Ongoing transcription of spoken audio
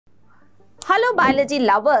Hello biology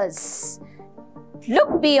lovers!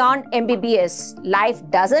 Look beyond MBBS. Life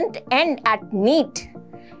doesn't end at NEET.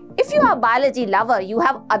 If you are a biology lover, you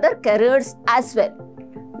have other careers as well.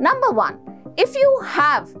 Number one, if you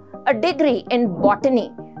have a degree in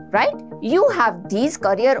botany, right? You have these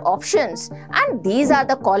career options and these are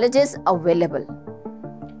the colleges available.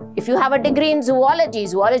 If you have a degree in zoology,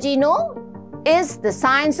 is the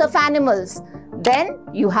science of animals. Then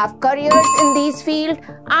you have careers in these fields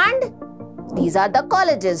and these are the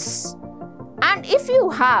colleges. And if you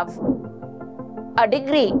have a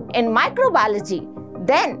degree in microbiology,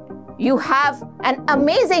 then you have an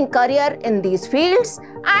amazing career in these fields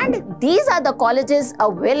and these are the colleges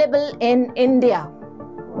available in India.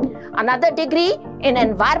 Another degree in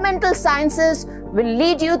environmental sciences will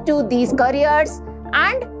lead you to these careers,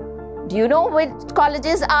 and do you know which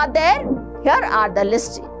colleges are there? Here are the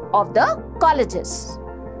list of the colleges.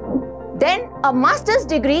 Then a master's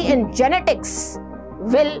degree in genetics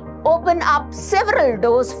will open up several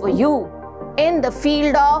doors for you in the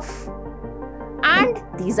field of, and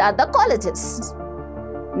these are the colleges.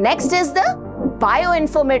 Next is the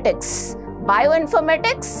bioinformatics.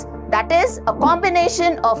 Bioinformatics, that is a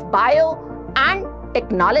combination of bio and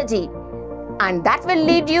technology, and that will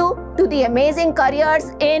lead you to the amazing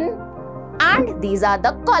careers in, and these are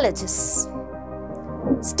the colleges.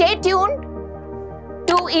 Stay tuned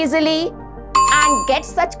to easily and get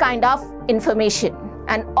such kind of information,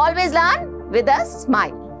 and always learn with a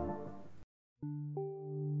smile.